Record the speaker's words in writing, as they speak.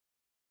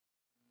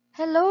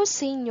Hello,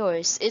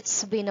 seniors.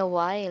 It's been a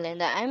while,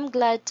 and I'm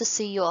glad to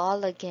see you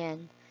all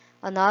again.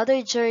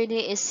 Another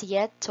journey is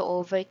yet to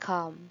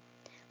overcome.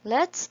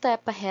 Let's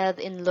step ahead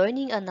in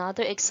learning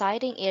another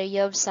exciting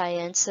area of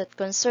science that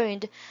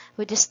concerned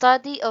with the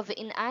study of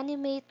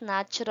inanimate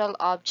natural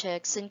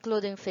objects,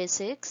 including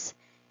physics,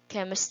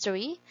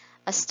 chemistry,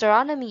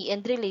 astronomy,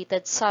 and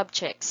related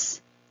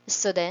subjects.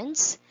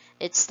 Students,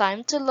 it's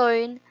time to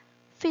learn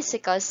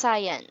physical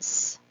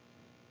science.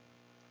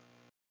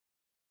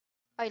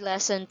 Our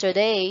lesson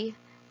today,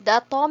 the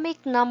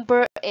atomic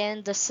number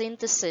and the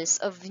synthesis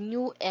of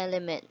new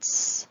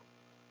elements.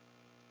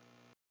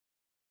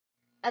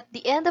 At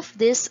the end of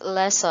this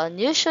lesson,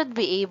 you should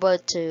be able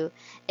to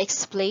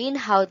explain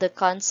how the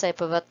concept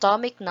of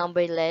atomic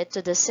number led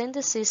to the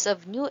synthesis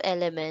of new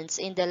elements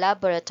in the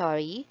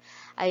laboratory,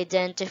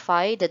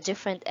 identify the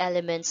different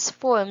elements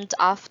formed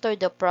after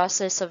the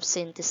process of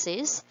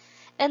synthesis,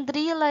 and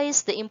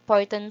realize the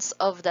importance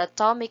of the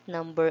atomic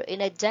number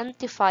in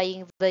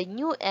identifying the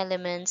new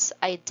element's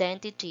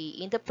identity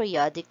in the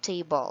periodic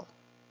table.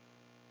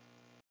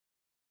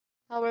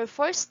 Our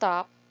first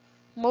stop,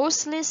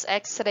 Moseley's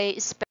X-ray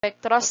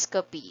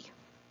spectroscopy.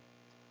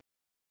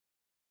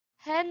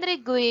 Henry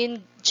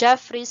Gwyn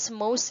Jeffreys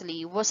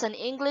Moseley was an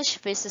English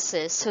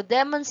physicist who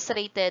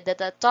demonstrated that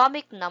the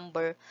atomic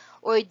number,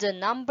 or the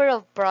number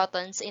of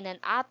protons in an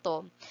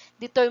atom,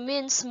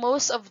 determines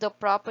most of the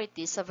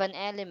properties of an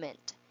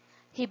element.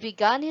 He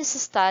began his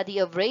study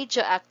of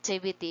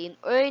radioactivity in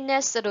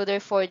Ernest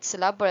Rutherford's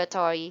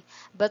laboratory,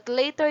 but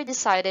later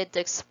decided to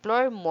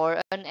explore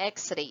more on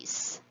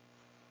X-rays.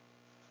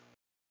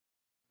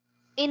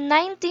 In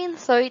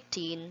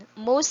 1913,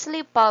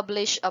 Moseley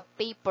published a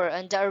paper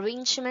on the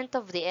arrangement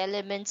of the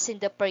elements in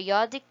the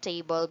periodic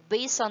table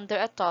based on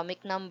their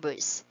atomic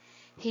numbers.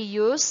 He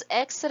used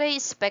X-ray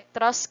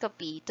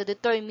spectroscopy to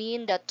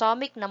determine the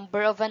atomic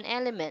number of an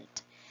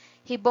element.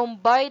 He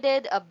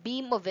bombarded a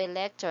beam of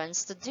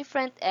electrons to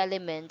different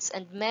elements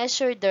and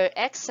measured their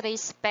X-ray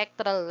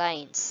spectral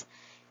lines.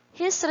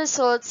 His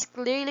results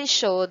clearly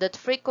show that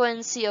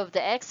frequency of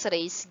the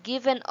X-rays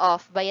given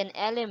off by an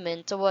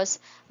element was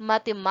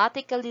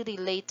mathematically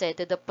related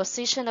to the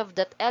position of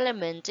that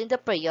element in the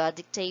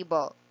periodic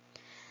table.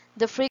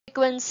 The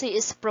frequency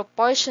is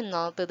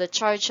proportional to the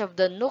charge of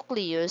the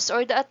nucleus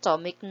or the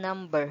atomic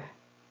number.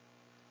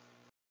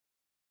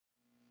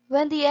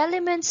 When the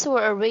elements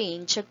were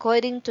arranged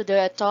according to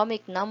their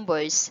atomic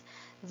numbers,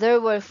 there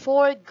were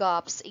 4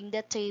 gaps in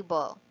the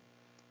table.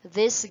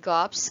 These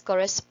gaps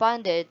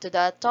corresponded to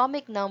the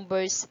atomic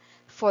numbers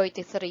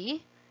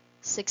 43,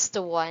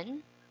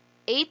 61,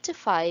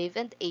 85,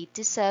 and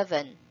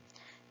 87.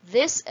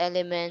 These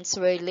elements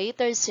were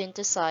later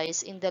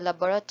synthesized in the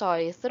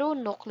laboratory through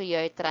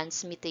nuclear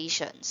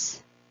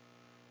transmutations.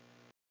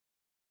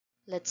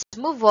 Let's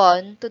move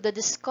on to the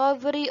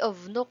discovery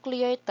of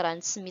nuclear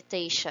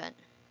transmutation.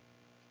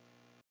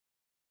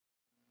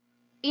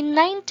 In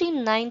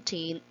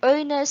 1919,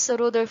 Ernest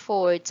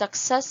Rutherford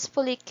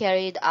successfully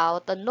carried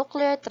out a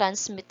nuclear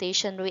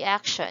transmutation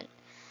reaction,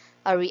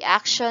 a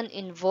reaction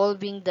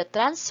involving the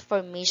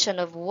transformation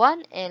of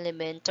one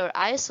element or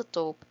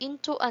isotope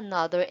into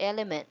another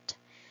element.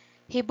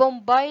 He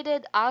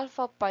bombarded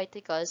alpha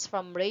particles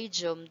from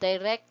radium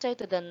directed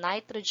to the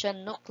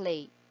nitrogen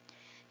nuclei.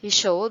 He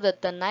showed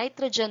that the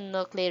nitrogen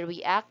nuclei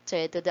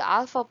reacted to the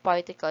alpha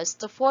particles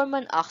to form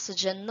an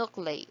oxygen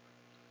nuclei.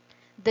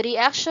 The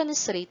reaction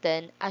is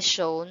written as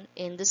shown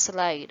in the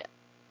slide.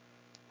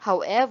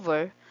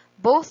 However,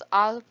 both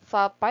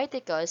alpha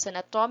particles and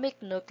atomic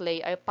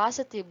nuclei are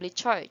positively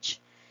charged,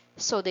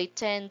 so they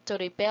tend to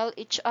repel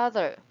each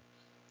other.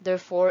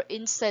 Therefore,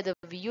 instead of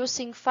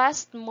using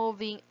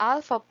fast-moving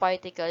alpha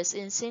particles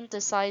in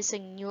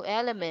synthesizing new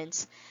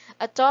elements,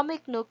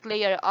 atomic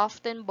nuclei are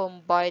often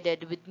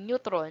bombarded with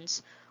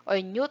neutrons or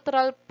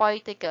neutral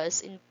particles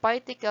in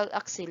particle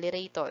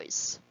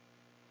accelerators.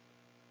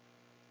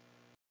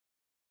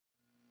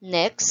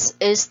 Next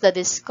is the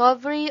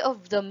discovery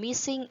of the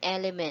missing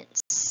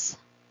elements.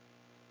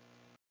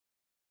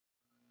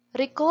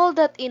 Recall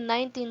that in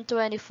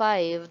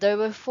 1925, there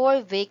were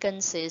 4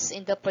 vacancies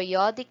in the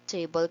periodic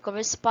table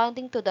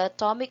corresponding to the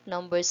atomic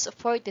numbers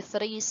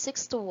 43,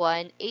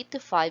 61,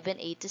 85, and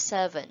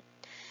 87.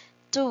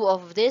 2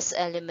 of these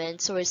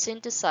elements were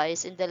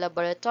synthesized in the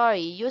laboratory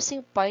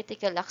using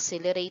particle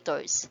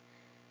accelerators.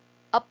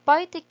 A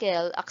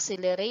particle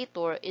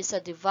accelerator is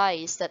a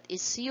device that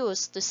is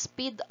used to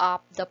speed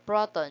up the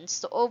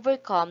protons to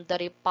overcome the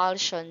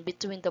repulsion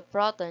between the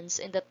protons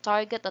in the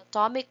target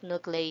atomic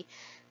nuclei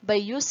by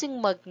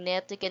using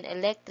magnetic and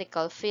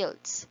electrical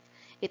fields.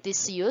 It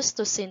is used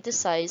to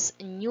synthesize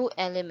new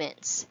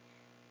elements.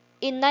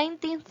 In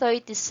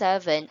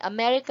 1937,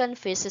 American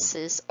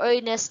physicist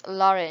Ernest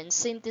Lawrence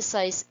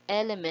synthesized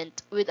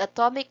element with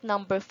atomic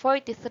number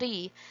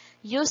 43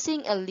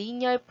 using a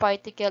linear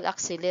particle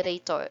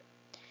accelerator.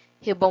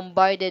 He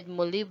bombarded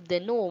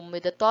molybdenum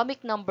with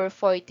atomic number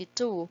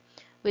 42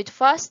 with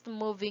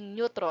fast-moving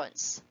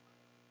neutrons.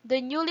 The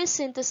newly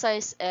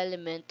synthesized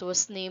element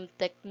was named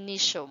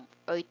technetium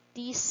or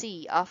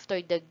Tc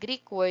after the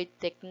Greek word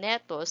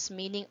teknetos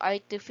meaning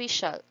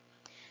artificial.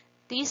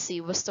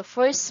 Tc was the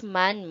first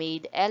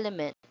man-made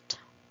element.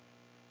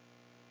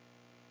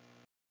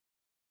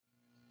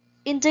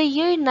 In the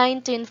year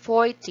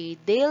 1940,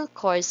 Dale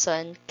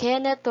Carson,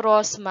 Kenneth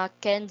Ross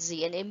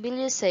Mackenzie, and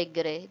Emilio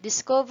Segre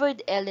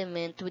discovered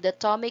element with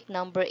atomic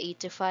number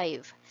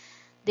 85.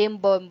 They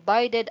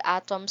bombarded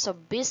atoms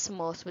of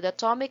bismuth with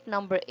atomic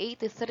number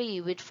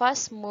 83 with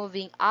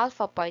fast-moving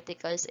alpha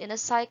particles in a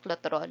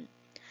cyclotron.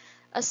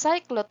 A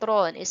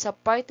cyclotron is a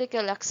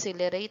particle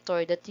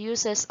accelerator that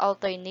uses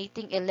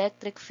alternating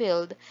electric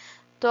field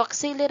to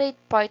accelerate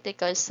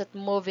particles that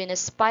move in a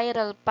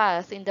spiral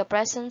path in the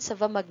presence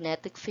of a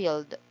magnetic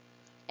field.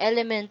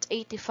 Element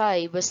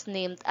 85 was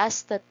named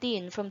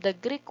astatine from the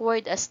Greek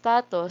word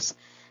astatos,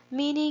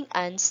 meaning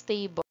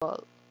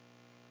unstable.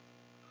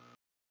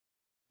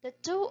 The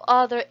two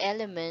other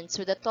elements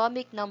with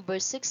atomic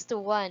numbers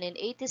 61 and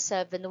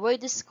 87 were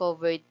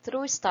discovered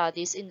through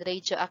studies in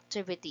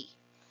radioactivity.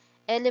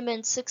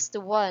 Element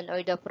 61,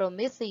 or the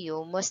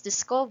promethium, was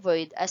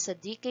discovered as a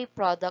decay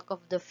product of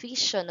the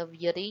fission of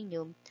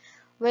uranium,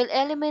 while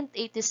element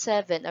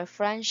 87, or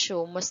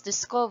francium, was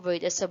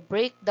discovered as a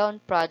breakdown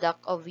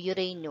product of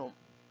uranium.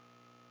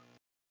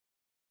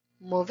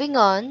 Moving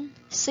on,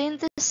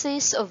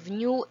 synthesis of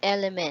new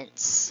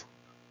elements.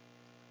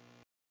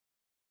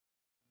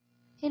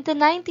 In the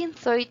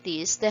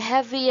 1930s, the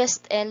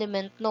heaviest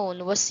element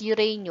known was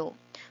uranium,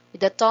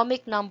 with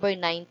atomic number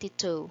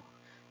 92.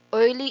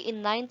 Early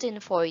in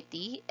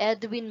 1940,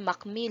 Edwin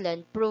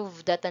Macmillan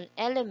proved that an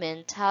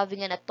element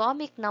having an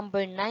atomic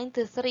number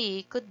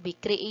 93 could be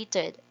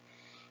created.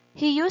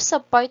 He used a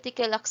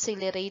particle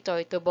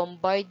accelerator to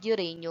bombard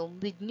uranium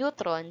with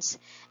neutrons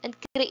and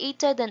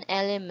created an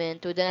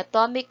element with an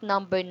atomic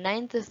number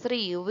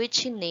 93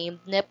 which he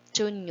named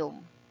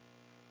neptunium.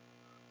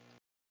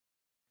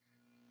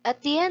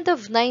 At the end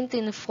of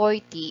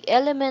 1940,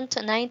 element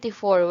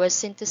 94 was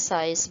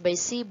synthesized by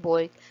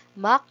Seaborg,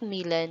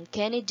 Macmillan,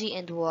 Kennedy,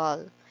 and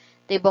Wall.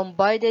 They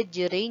bombarded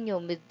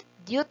uranium with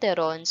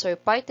deuterons or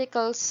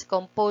particles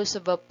composed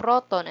of a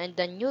proton and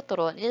a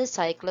neutron in a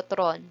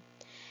cyclotron.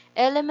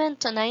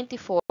 Element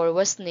 94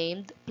 was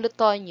named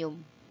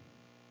plutonium.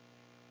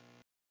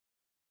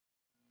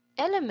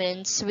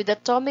 Elements with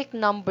atomic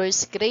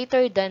numbers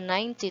greater than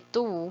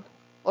 92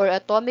 or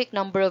atomic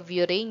number of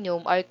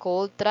uranium are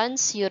called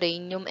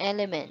transuranium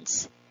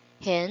elements.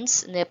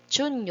 Hence,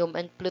 neptunium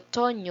and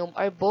plutonium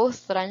are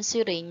both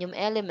transuranium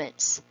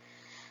elements.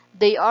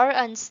 They are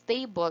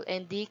unstable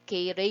and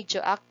decay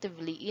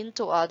radioactively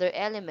into other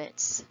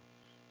elements.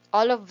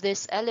 All of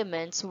these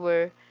elements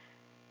were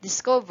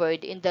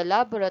discovered in the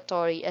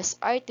laboratory as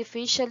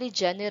artificially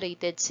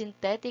generated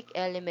synthetic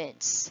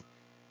elements.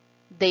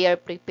 They are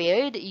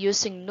prepared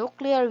using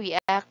nuclear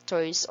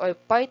reactors or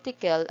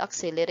particle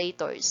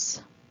accelerators.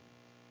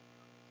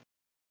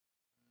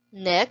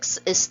 Next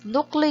is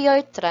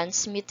nuclear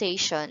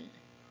transmutation.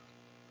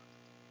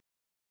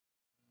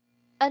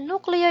 A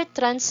nuclear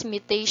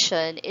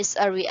transmutation is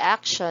a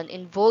reaction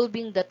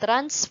involving the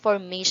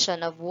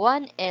transformation of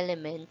one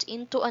element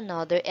into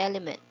another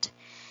element.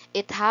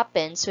 It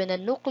happens when a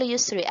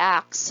nucleus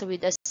reacts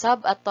with a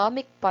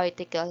subatomic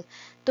particle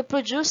to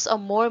produce a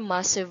more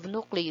massive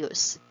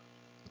nucleus.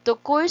 It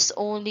occurs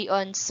only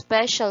on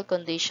special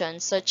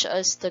conditions such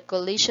as the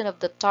collision of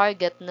the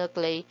target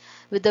nuclei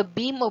with a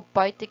beam of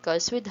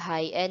particles with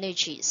high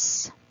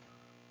energies.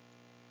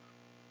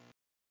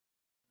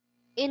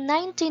 In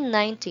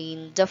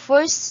 1919, the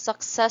first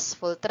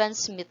successful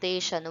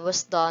transmutation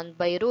was done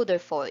by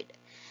Rutherford.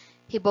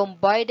 He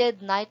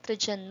bombarded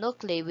nitrogen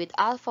nuclei with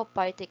alpha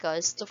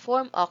particles to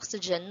form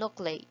oxygen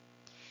nuclei.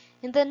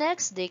 In the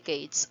next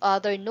decades,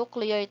 other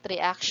nuclear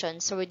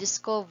reactions were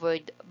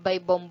discovered by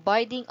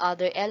bombarding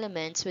other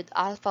elements with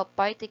alpha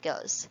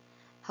particles.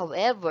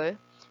 However,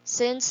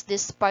 since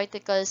these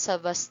particles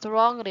have a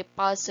strong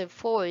repulsive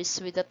force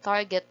with the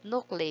target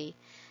nuclei,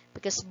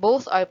 because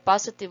both are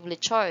positively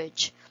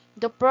charged,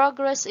 the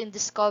progress in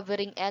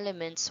discovering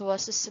elements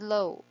was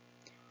slow.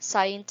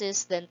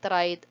 Scientists then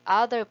tried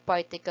other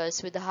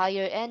particles with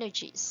higher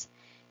energies.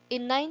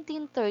 In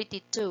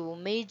 1932,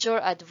 major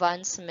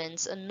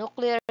advancements on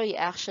nuclear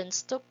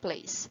reactions took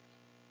place.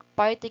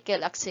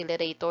 Particle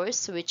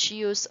accelerators, which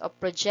use a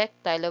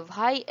projectile of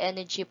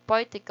high-energy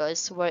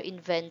particles, were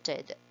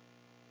invented.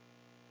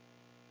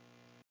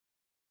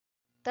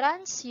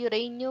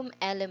 Transuranium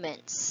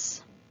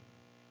elements.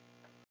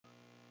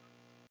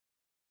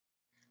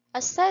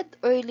 As said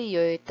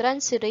earlier,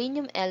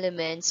 transuranium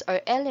elements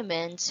are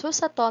elements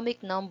whose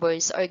atomic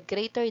numbers are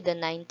greater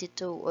than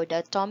 92 or the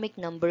atomic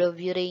number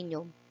of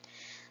uranium.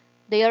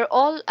 They are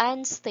all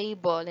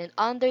unstable and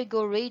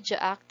undergo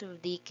radioactive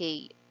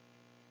decay.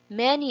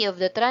 Many of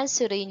the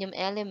transuranium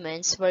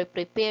elements were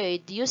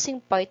prepared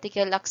using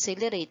particle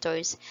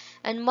accelerators,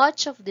 and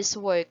much of this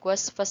work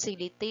was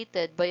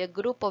facilitated by a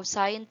group of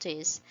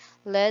scientists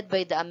led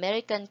by the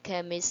American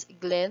chemist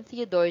Glenn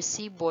Theodore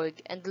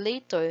Seaborg and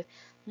later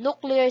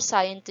nuclear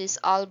scientist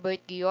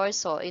Albert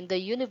Ghiorso in the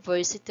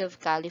University of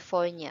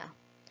California.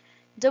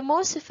 The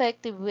most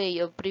effective way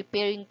of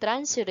preparing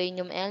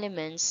transuranium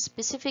elements,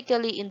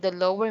 specifically in the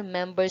lower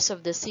members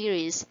of the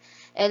series,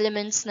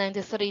 elements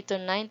 93 to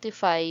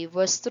 95,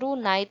 was through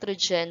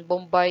nitrogen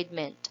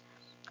bombardment.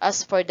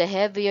 As for the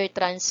heavier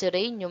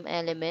transuranium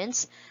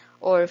elements,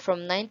 or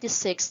from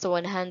 96 to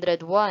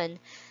 101,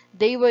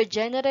 they were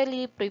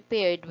generally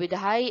prepared with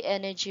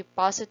high-energy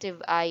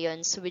positive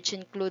ions, which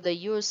include the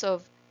use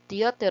of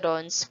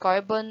deuterons,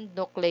 carbon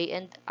nuclei,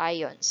 and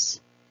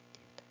ions.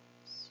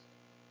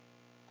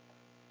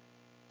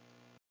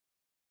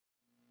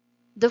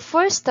 The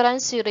first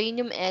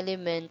transuranium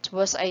element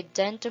was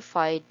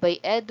identified by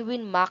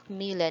Edwin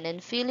Macmillan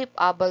and Philip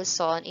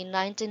Abelson in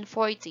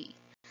 1940.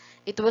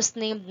 It was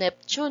named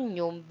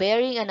neptunium,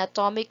 bearing an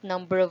atomic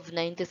number of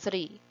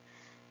 93.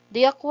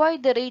 They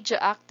acquired the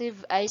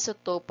radioactive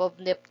isotope of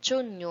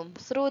neptunium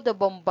through the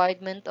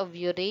bombardment of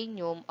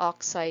uranium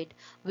oxide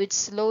with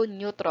slow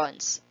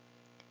neutrons.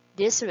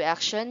 This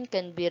reaction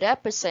can be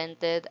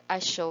represented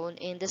as shown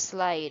in the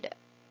slide.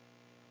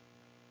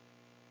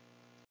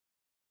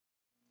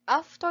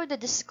 After the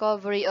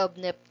discovery of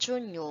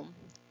neptunium,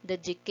 the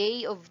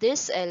decay of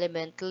this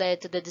element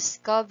led to the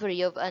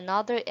discovery of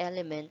another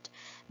element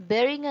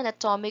bearing an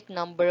atomic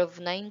number of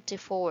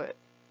 94.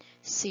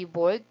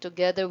 Seaborg,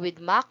 together with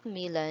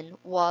Macmillan,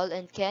 Wall,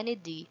 and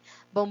Kennedy,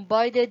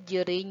 bombarded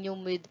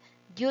uranium with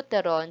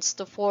deuterons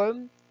to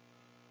form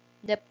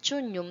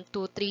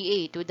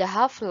neptunium-238 with a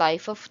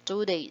half-life of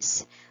 2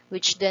 days,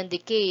 which then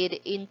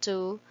decayed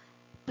into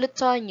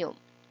plutonium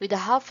with a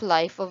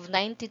half-life of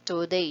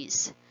 92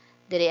 days.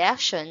 The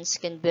reactions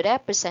can be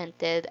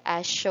represented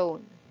as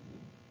shown.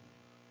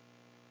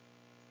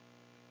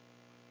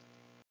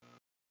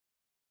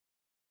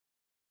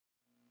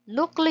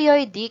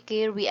 Nuclear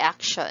decay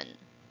reaction.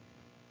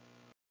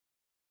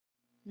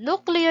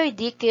 Nuclear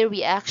decay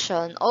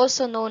reaction,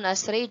 also known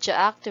as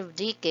radioactive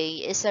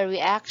decay, is a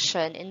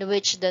reaction in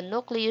which the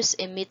nucleus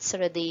emits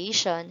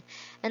radiation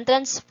and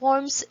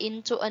transforms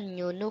into a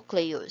new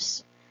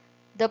nucleus.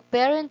 The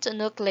parent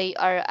nuclei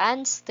are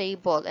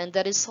unstable and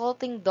the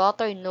resulting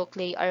daughter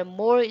nuclei are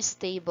more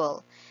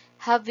stable,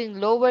 having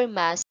lower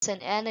mass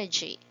and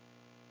energy.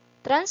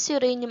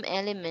 Transuranium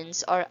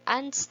elements are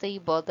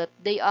unstable that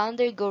they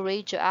undergo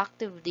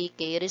radioactive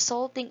decay,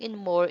 resulting in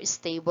more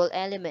stable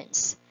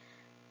elements.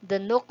 The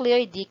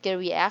nuclear decay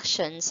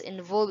reactions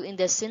involved in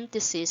the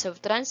synthesis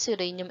of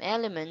transuranium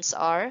elements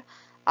are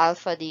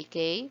alpha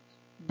decay,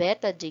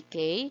 beta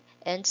decay,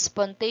 and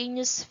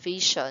spontaneous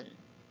fission.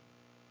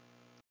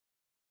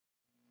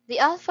 The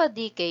alpha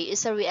decay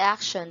is a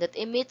reaction that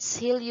emits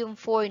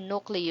helium-4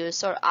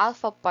 nucleus or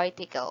alpha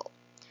particle.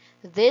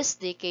 This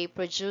decay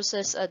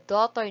produces a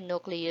daughter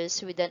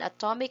nucleus with an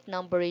atomic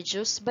number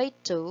reduced by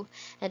 2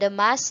 and a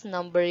mass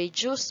number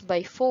reduced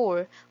by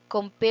 4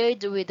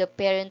 compared with the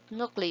parent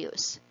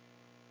nucleus.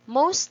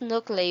 Most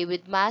nuclei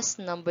with mass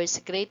numbers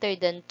greater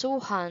than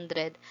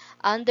 200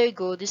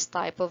 undergo this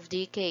type of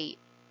decay.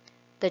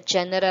 The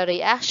general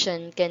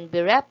reaction can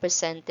be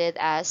represented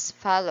as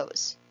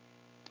follows,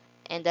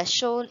 and as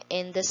shown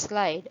in the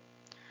slide,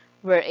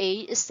 where A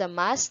is the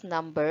mass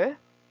number,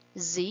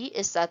 Z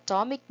is the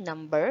atomic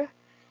number,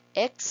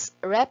 X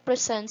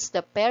represents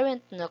the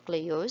parent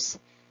nucleus,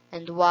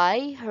 and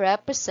Y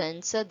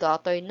represents the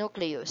daughter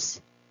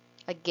nucleus.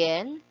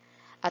 Again,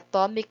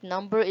 atomic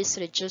number is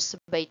reduced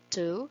by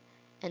 2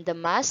 and the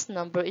mass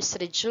number is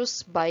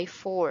reduced by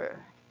 4.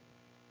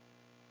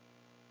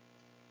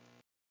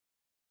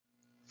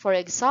 For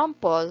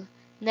example,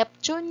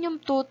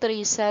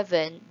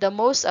 neptunium-237, the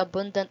most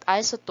abundant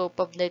isotope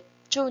of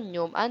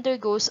neptunium,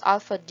 undergoes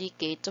alpha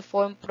decay to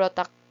form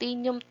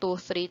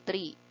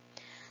protactinium-233.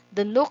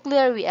 The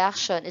nuclear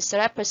reaction is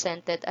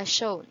represented as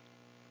shown.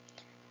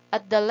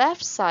 At the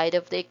left side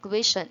of the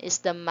equation is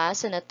the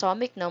mass and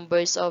atomic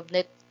numbers of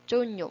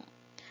neptunium.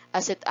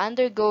 As it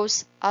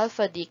undergoes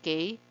alpha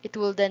decay, it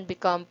will then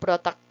become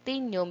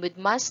protactinium with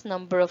mass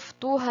number of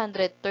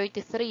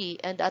 233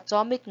 and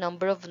atomic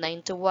number of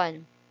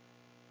 91.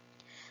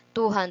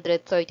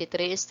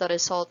 233 is the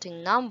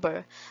resulting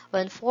number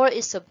when 4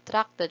 is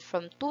subtracted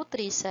from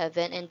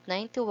 237 and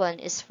 91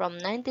 is from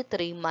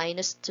 93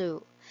 minus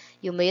 2.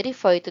 You may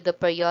refer to the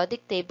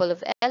periodic table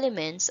of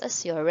elements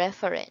as your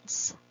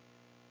reference.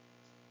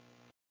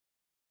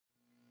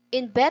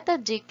 In beta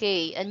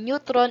decay, a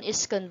neutron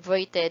is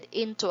converted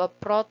into a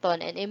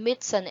proton and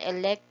emits an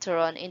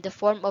electron in the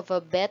form of a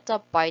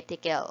beta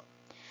particle.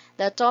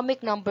 The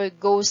atomic number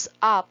goes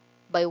up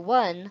by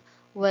 1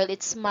 while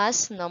its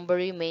mass number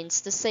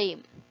remains the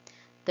same.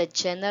 The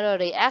general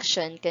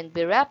reaction can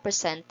be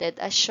represented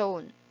as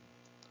shown.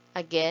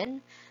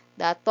 Again,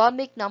 the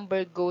atomic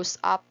number goes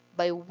up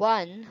by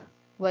 1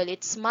 while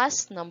its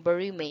mass number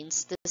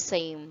remains the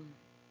same.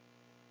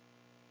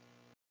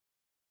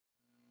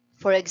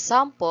 For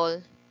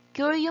example,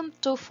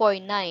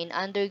 curium-249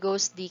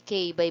 undergoes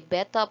decay by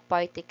beta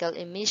particle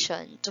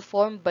emission to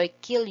form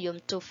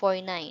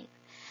berkelium-249.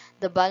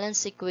 The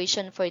balance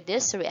equation for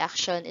this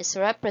reaction is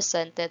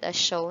represented as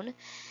shown,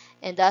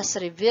 and as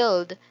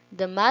revealed,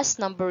 the mass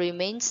number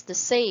remains the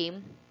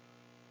same,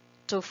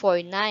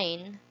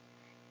 249,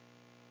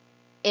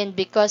 and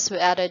because we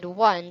added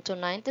 1 to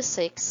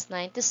 96,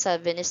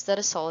 97 is the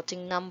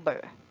resulting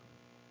number.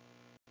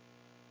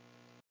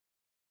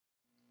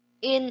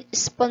 In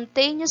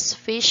spontaneous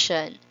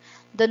fission,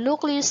 the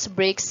nucleus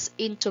breaks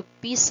into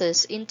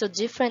pieces into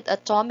different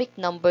atomic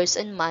numbers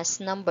and mass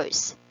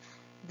numbers.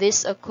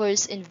 This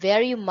occurs in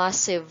very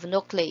massive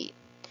nuclei.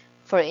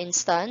 For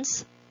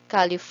instance,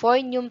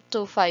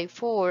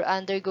 Californium-254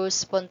 undergoes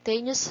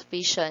spontaneous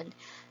fission,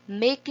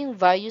 making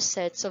various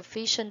sets of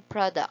fission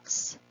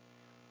products.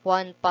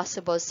 One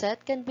possible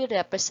set can be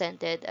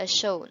represented as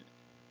shown.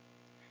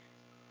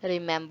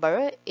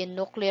 Remember, in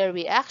nuclear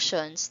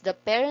reactions, the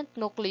parent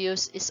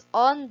nucleus is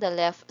on the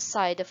left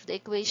side of the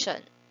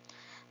equation.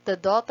 The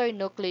daughter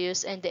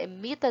nucleus and the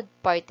emitted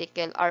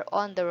particle are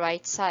on the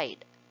right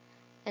side,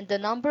 and the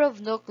number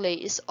of nuclei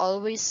is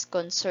always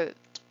conserved.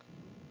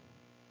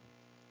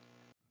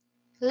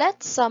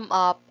 Let's sum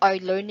up our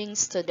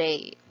learnings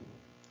today.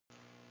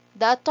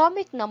 The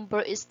atomic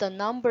number is the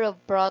number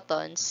of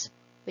protons,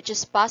 which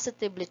is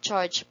positively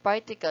charged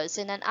particles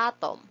in an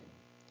atom.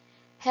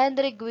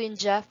 Henry Gwyn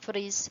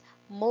Jeffreys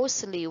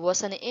Moseley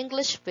was an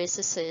English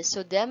physicist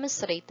who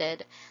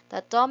demonstrated the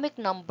atomic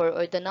number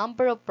or the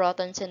number of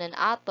protons in an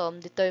atom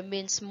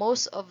determines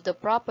most of the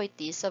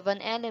properties of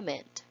an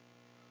element.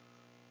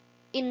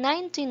 In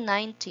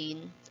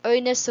 1919,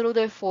 Ernest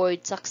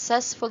Rutherford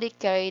successfully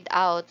carried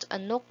out a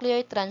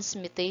nuclear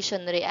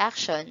transmutation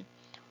reaction,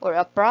 or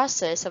a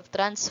process of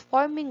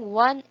transforming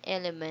one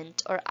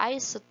element or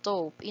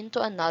isotope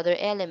into another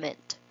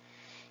element.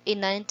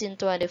 In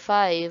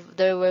 1925,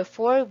 there were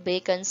 4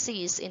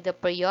 vacancies in the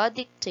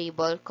periodic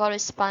table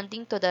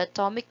corresponding to the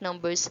atomic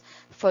numbers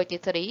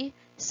 43,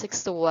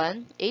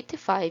 61,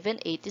 85,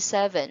 and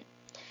 87.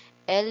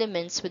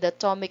 Elements with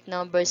atomic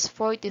numbers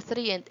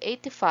 43 and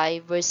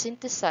 85 were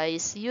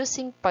synthesized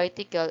using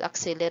particle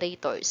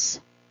accelerators.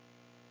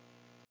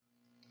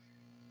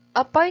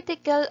 A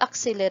particle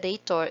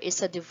accelerator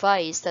is a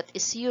device that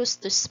is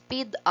used to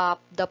speed up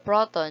the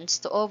protons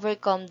to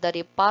overcome the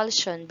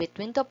repulsion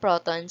between the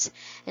protons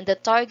and the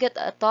target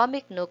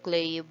atomic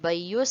nuclei by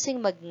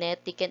using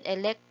magnetic and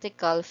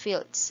electrical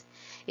fields.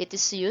 It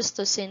is used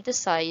to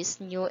synthesize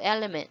new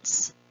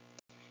elements.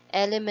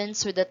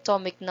 Elements with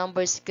atomic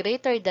numbers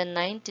greater than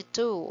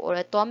 92 or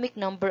atomic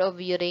number of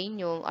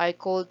uranium are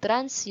called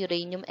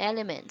transuranium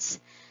elements.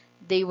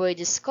 They were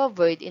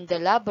discovered in the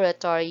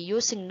laboratory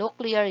using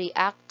nuclear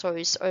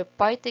reactors or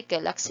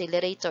particle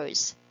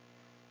accelerators.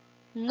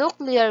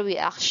 Nuclear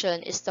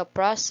reaction is the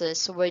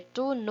process where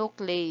 2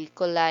 nuclei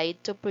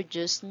collide to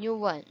produce new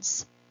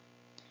ones.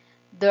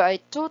 There are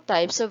 2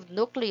 types of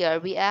nuclear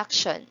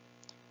reaction: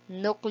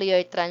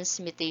 nuclear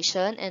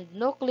transmutation and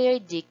nuclear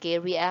decay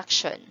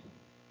reaction.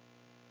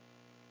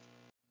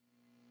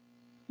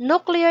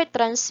 Nuclear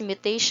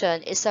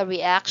transmutation is a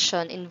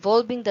reaction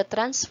involving the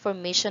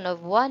transformation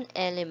of one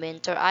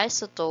element or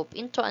isotope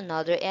into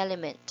another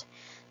element.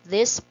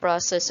 This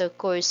process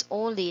occurs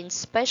only in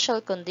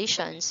special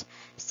conditions,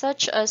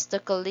 such as the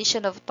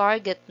collision of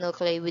target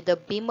nuclei with a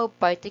beam of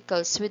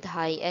particles with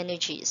high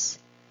energies.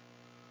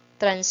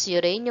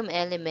 Transuranium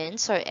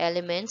elements are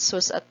elements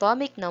whose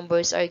atomic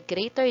numbers are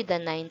greater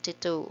than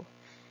 92.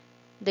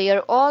 They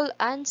are all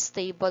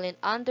unstable and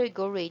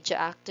undergo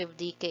radioactive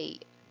decay.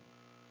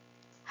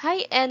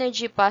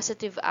 High-energy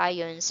positive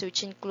ions,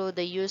 which include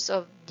the use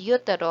of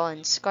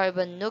deuterons,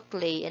 carbon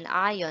nuclei, and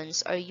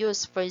ions, are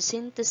used for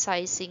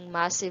synthesizing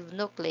massive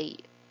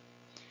nuclei.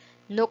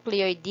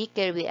 Nuclear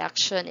decay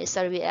reaction is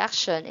a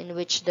reaction in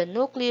which the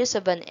nucleus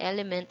of an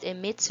element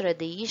emits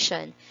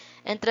radiation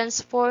and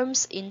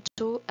transforms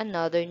into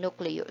another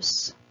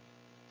nucleus.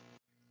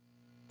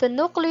 The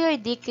nuclear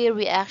decay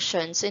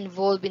reactions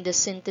involved in the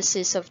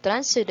synthesis of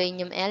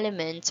transuranium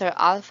elements are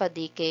alpha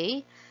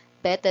decay,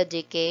 beta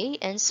decay,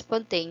 and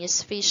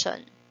spontaneous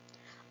fission.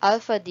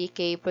 Alpha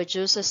decay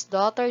produces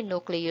daughter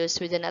nucleus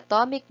with an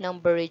atomic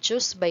number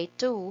reduced by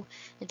 2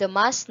 and the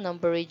mass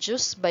number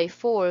reduced by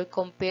 4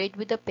 compared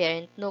with the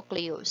parent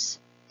nucleus.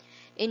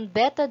 In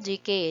beta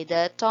decay,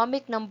 the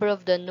atomic number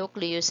of the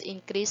nucleus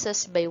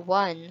increases by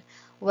 1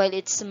 while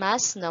its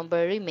mass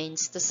number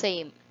remains the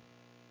same.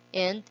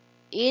 And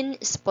in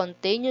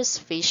spontaneous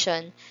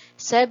fission,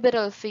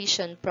 several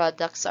fission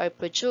products are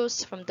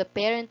produced from the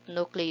parent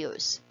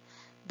nucleus.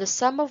 The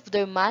sum of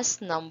their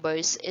mass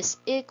numbers is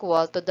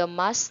equal to the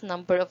mass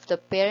number of the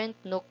parent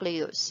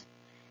nucleus.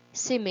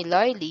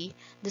 Similarly,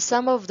 the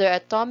sum of their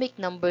atomic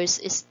numbers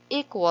is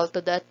equal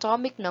to the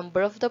atomic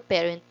number of the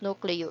parent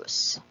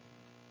nucleus.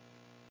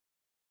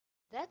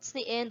 That's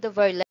the end of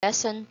our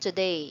lesson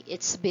today.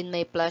 It's been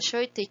my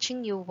pleasure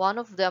teaching you one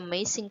of the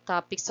amazing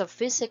topics of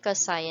physical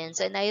science,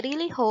 and I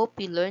really hope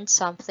you learned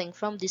something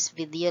from this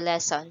video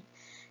lesson.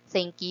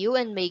 Thank you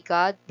and may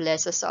God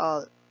bless us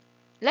all.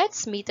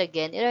 Let's meet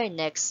again in our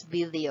next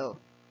video.